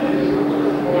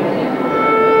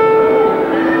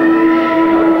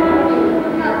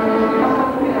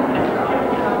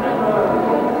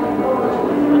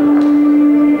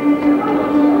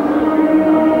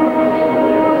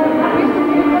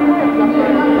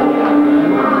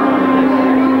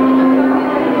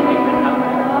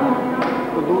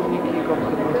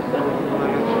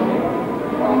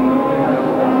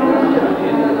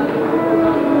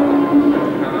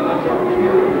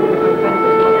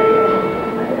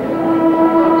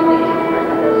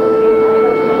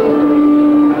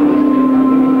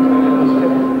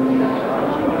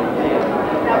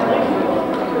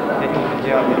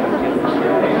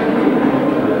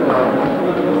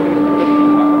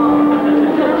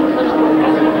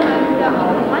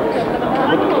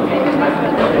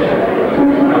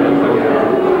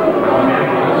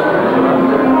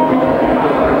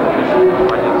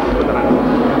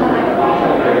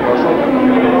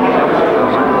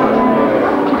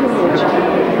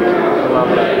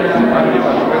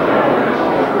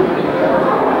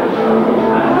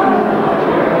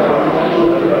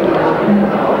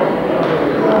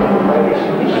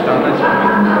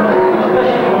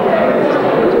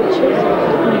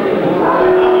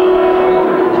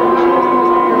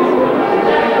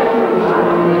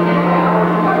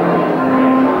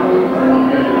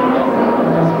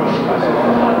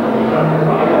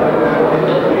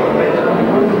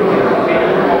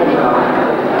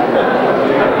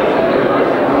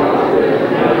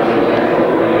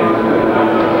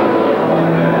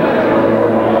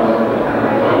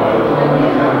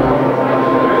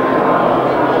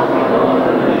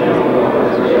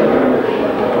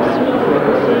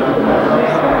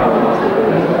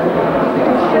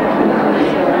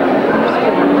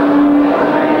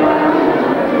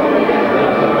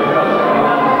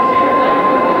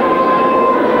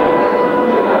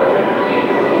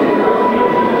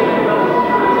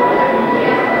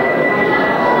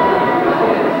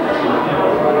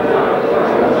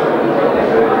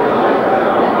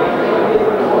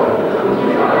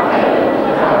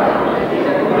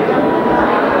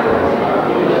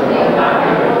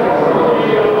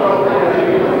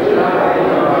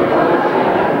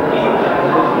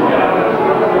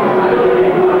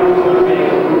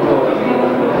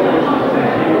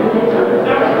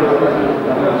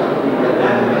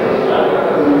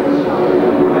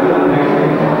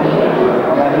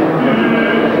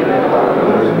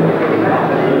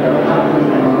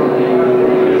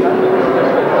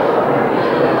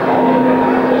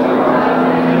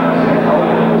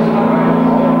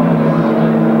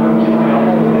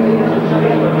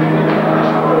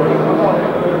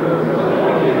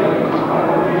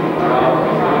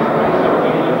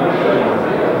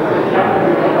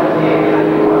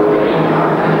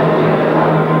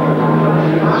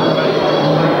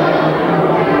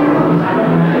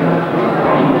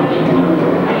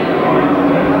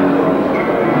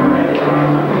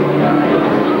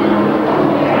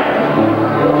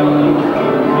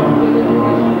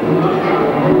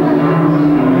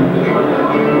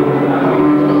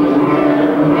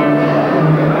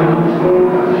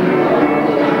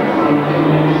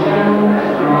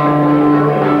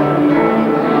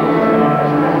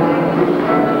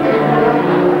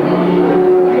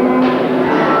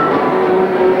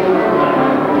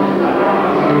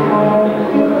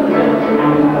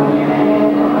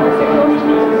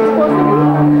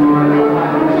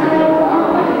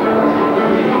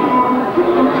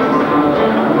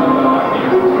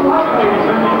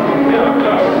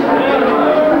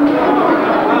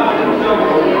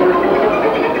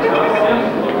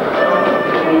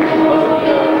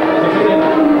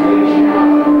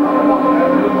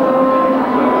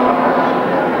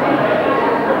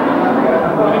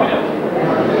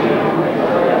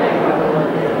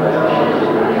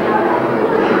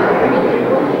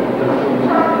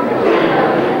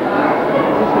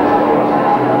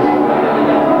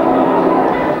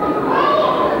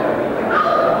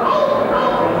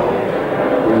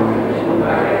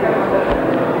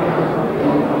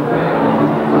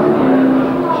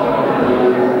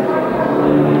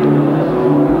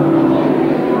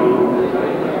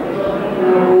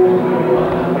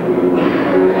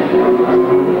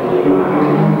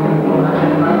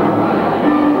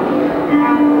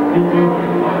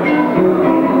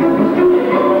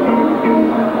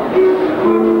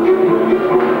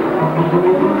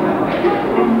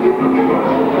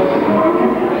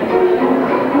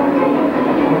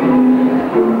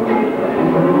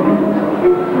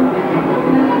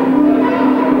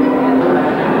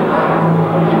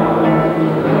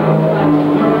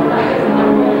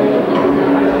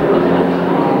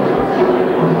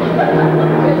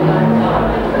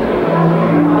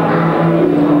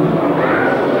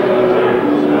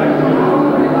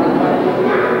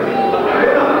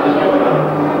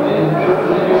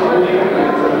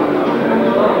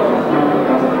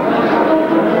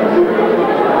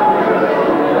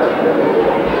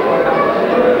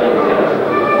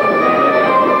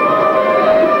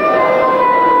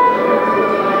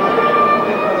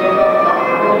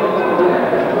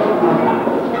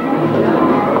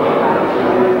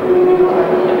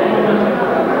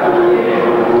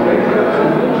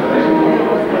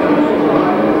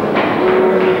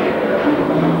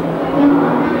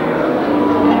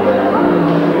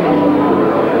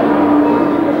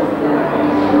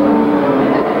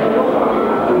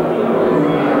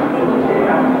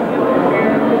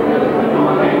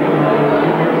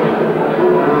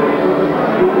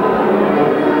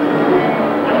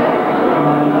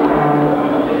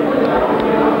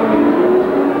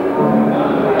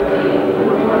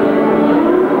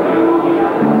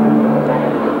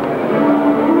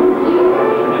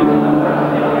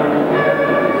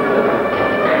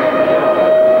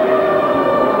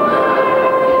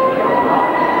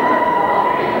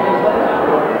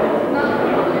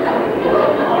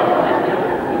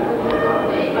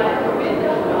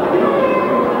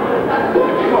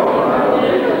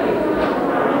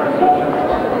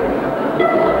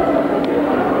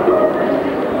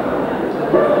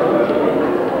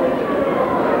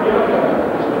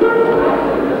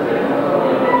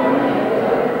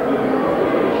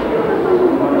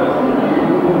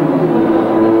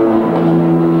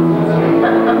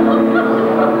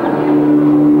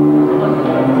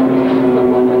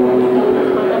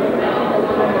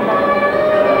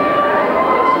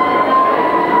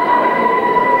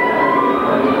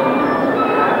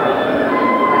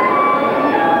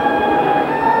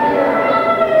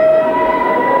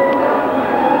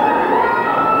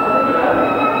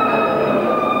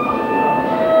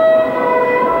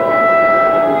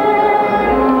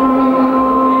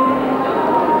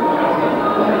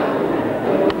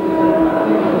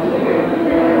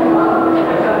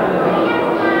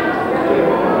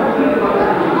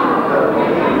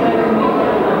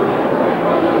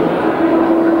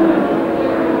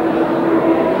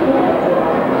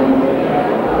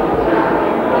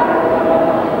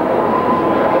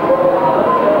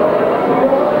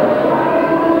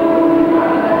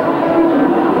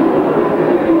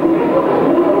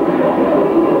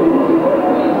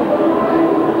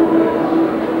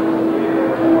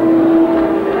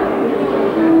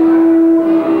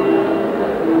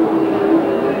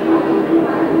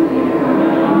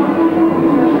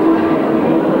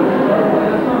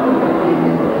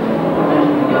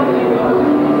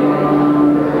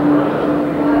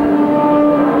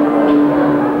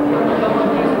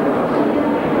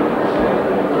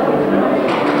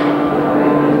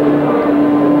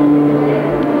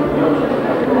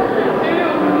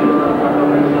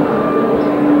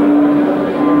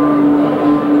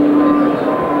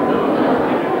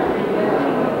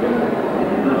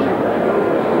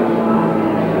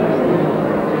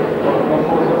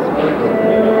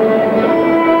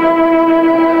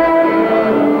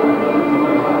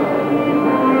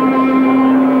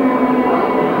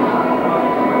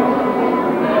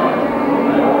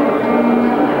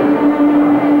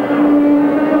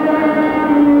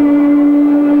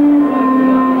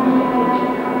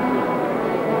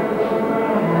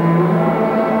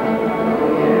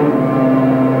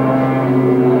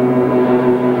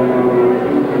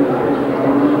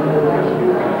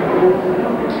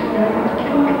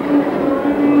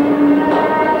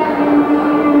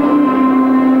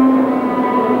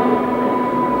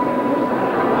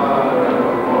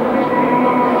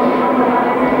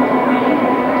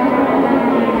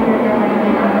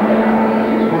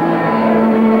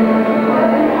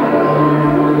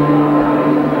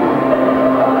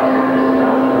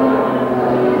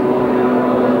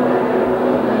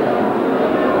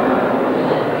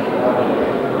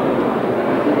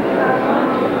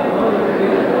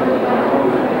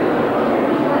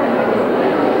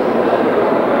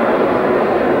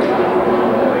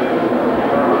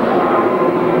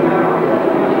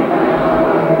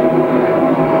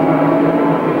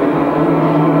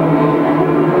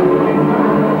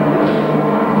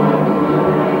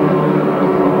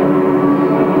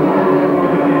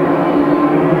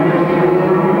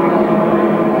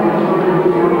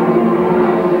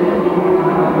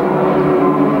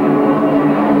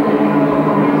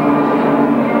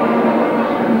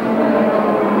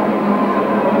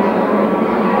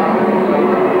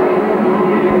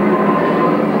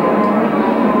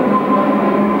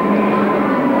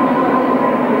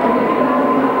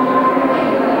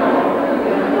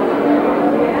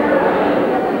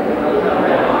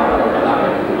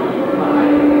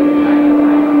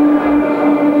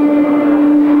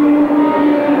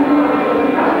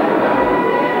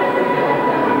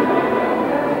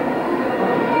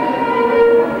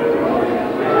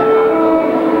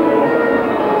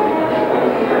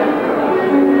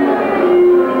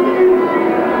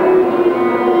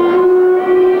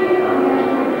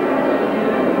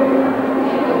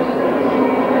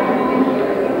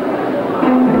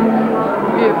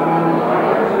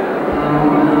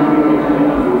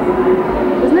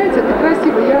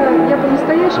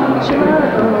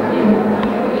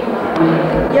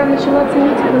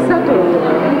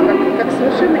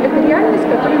 с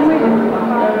которой мы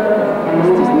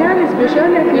стеснялись,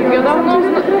 бежали от нее.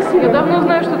 Я давно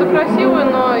знаю, что это красиво,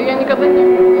 но я никогда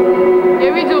не...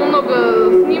 Я видела много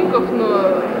снимков, но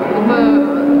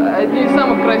это одни из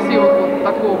самых красивых вот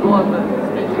такого плана.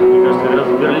 Мне кажется, как раз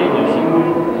в Берлине все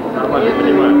нормально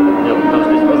понимают. Потому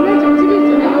что вы знаете,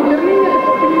 удивительно, но в Берлине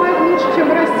это понимают лучше, чем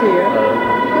в России.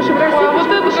 Потому что в России... А вот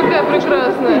это какая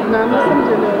прекрасная. Да, на самом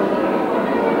деле.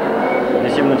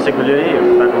 здесь именно все галереи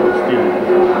в таком стиле.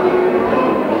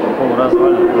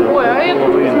 Полуразвален. Ой, а это,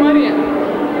 посмотри.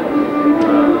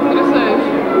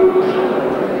 Потрясающе.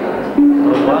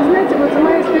 Вы знаете, вот за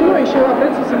моей спиной еще,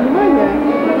 обратите внимание,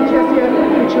 сейчас я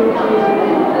выключу,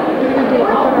 переведу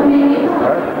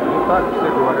аппарат. Так все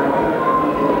говорят.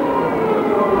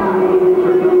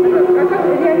 А как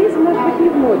реализм может быть не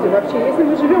в моде вообще? Если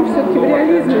мы живем все-таки в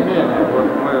реализме. Вот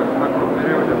мы на том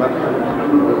периоде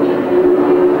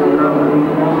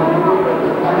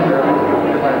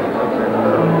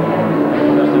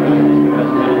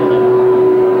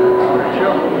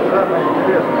Причем самое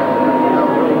интересное, я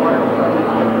уже говорил,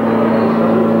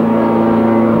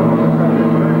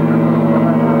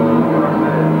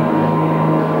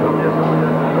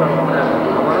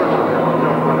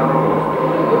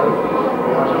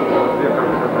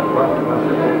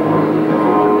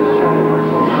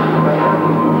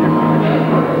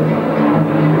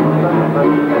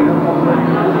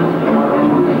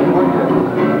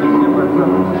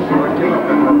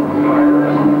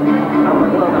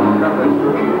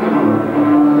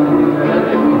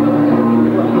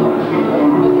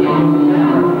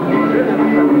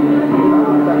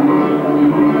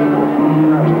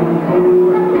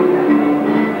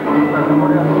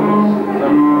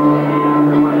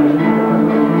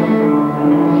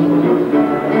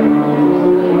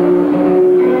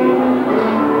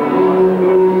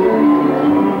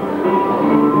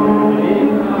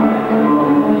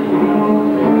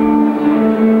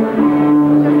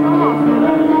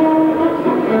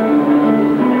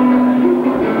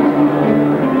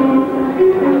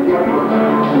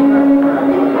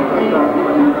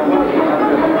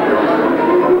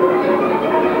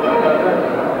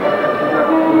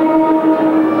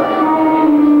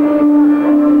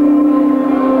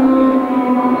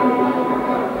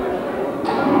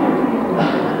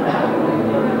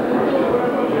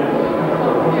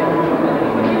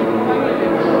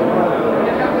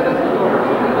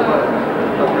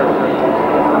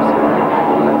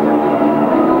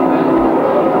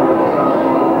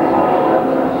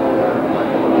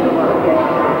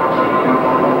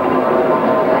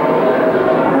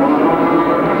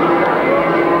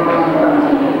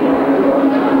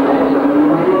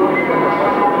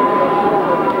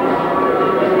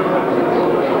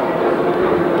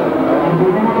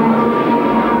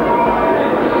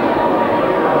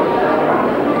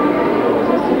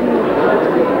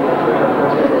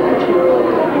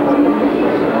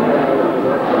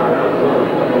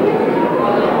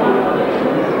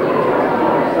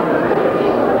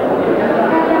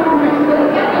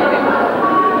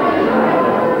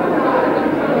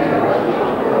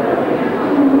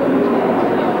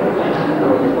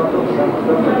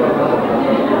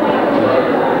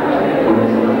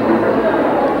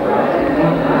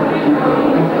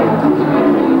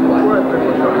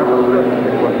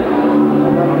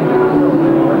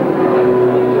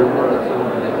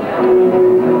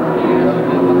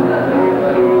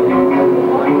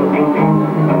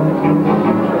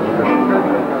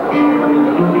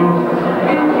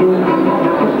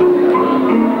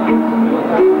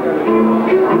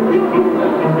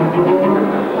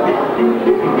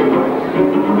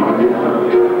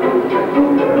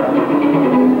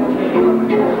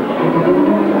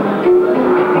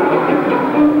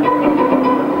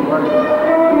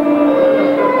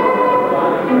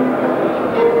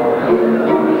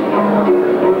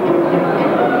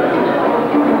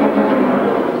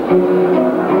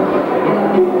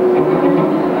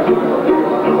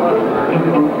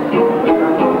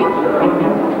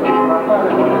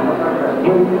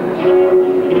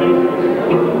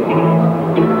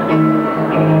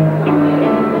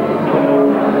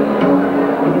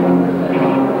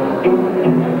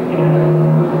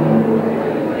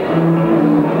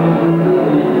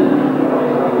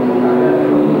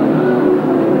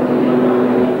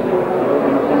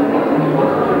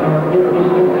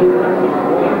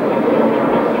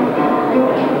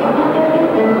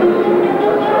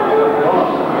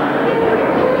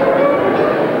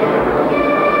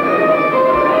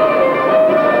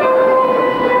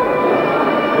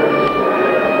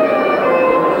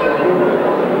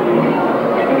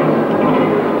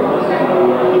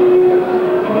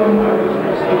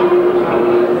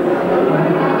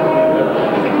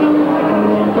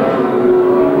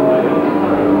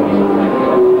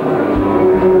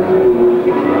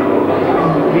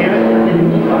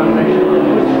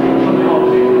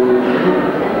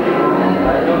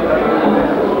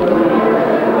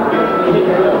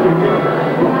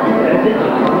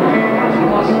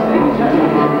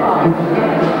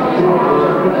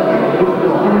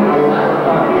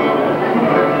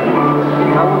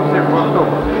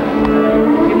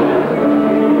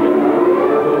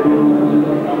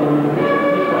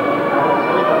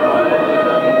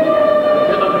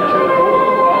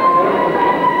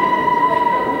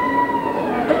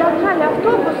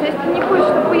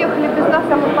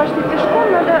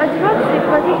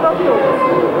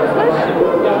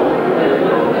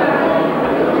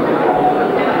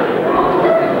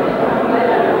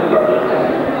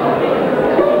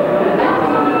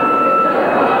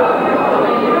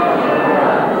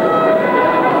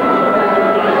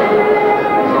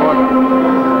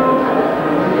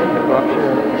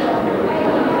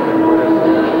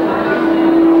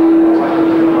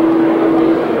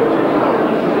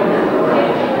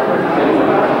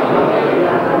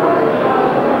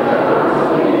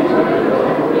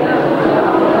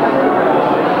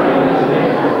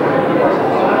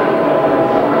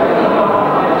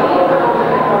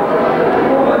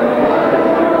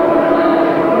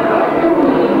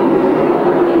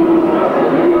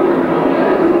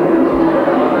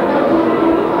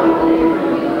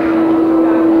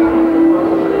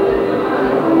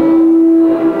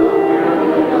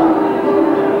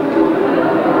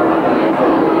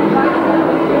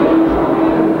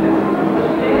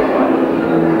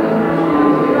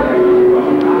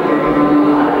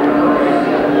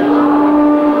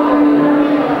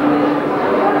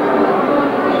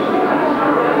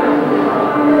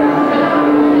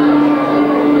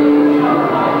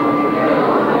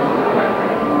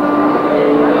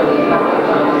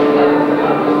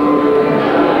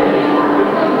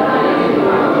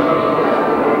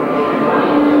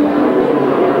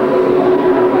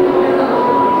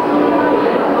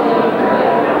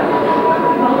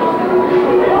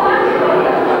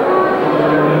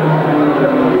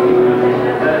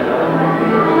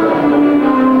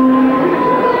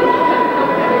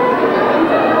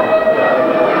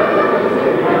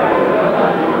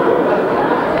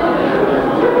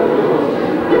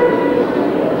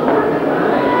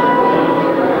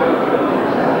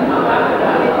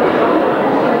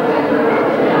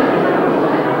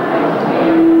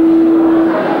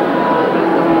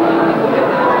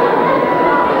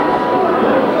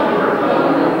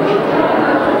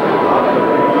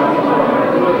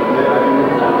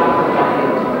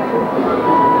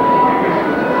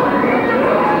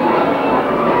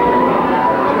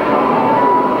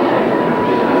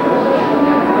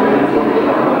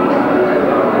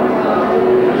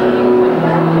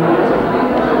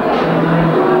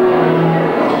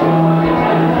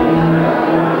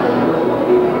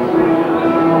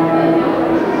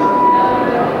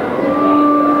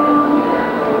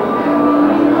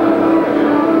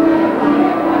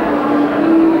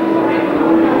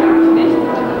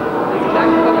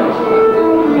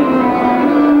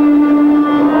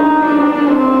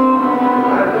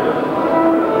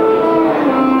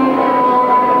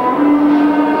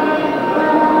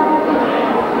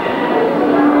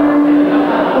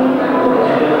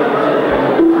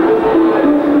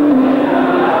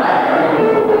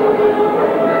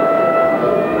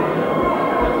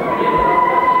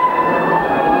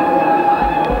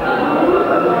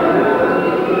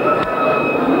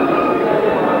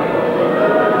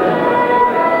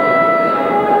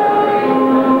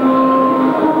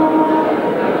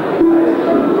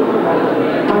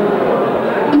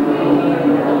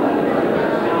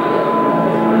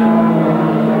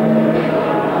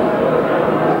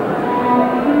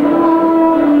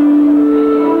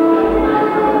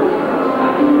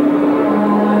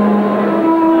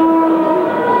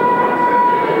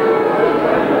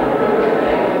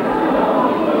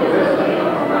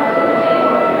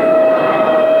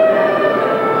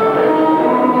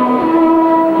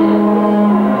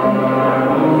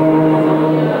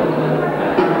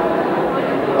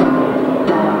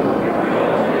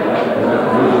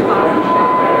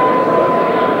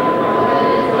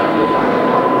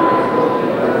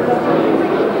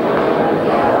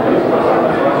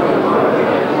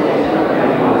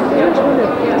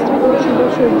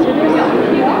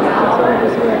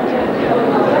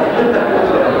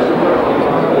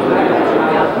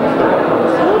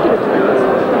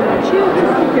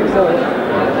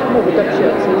 могут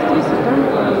общаться и здесь, и там,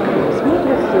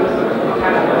 смотрят здесь.